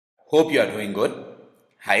Hope you are doing good.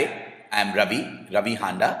 Hi, I am Ravi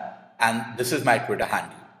Handa, and this is my Twitter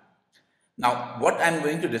handle. Now, what I'm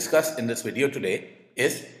going to discuss in this video today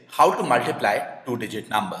is how to multiply two-digit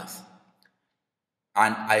numbers.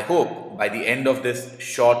 And I hope by the end of this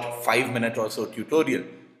short 5-minute or so tutorial,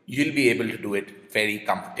 you'll be able to do it very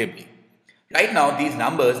comfortably. Right now, these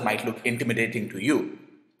numbers might look intimidating to you,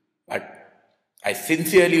 but I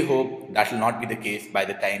sincerely hope that will not be the case by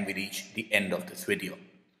the time we reach the end of this video.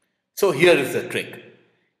 So here is the trick.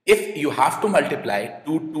 If you have to multiply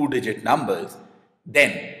two-digit numbers,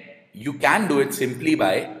 then you can do it simply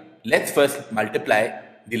by, let's first multiply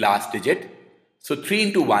the last digit. So 3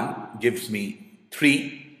 into 1 gives me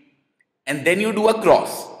 3, and then you do a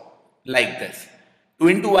cross like this. 2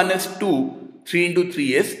 into 1 is 2, 3 into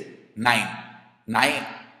 3 is 9. 9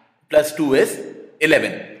 plus 2 is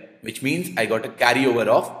 11, which means I got a carryover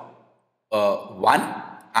of 1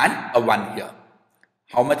 and a 1 here.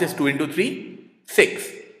 How much is 2 into 3?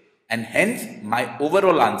 6. And hence my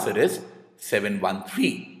overall answer is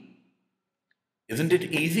 713. Isn't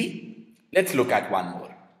it easy? Let's look at one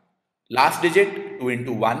more. Last digit 2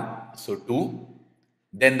 into 1, so 2.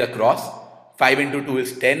 Then the cross, 5 into 2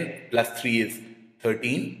 is 10 plus 3 is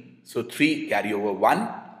 13. So 3 carry over 1,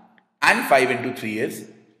 and 5 into 3 is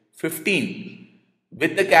 15.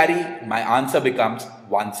 With the carry, my answer becomes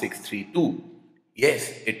 1632.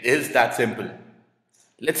 Yes, it is that simple.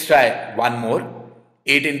 Let's try one more.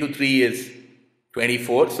 8 into 3 is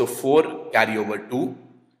 24, so 4 carry over 2.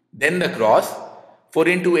 Then the cross, 4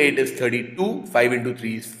 into 8 is 32, 5 into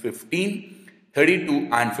 3 is 15, 32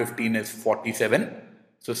 and 15 is 47,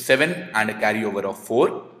 so 7 and a carryover of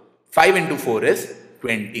 4, 5 into 4 is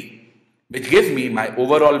 20, which gives me my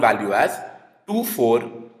overall value as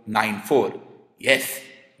 2494. Yes,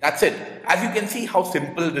 that's it. As you can see how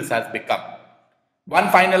simple this has become.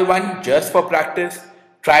 One final one just for practice.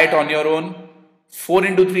 Try it on your own. 4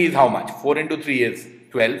 into 3 is how much? 4 into 3 is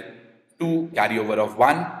 12. 2 carryover of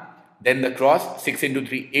 1. Then the cross. 6 into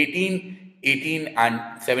 3, 18. 18 and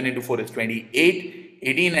 7 into 4 is 28.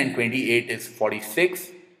 18 and 28 is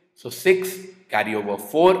 46. So 6 carryover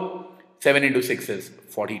 4. 7 into 6 is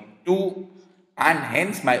 42. And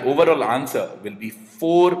hence my overall answer will be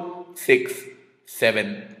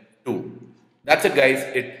 4672. That's it, guys.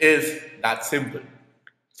 It is that simple.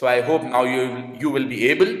 So I hope now you will be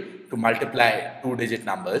able to multiply two-digit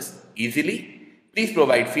numbers easily. Please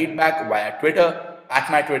provide feedback via Twitter at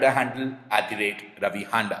my Twitter handle @Ravi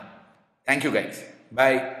Handa. Thank you, guys.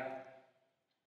 Bye.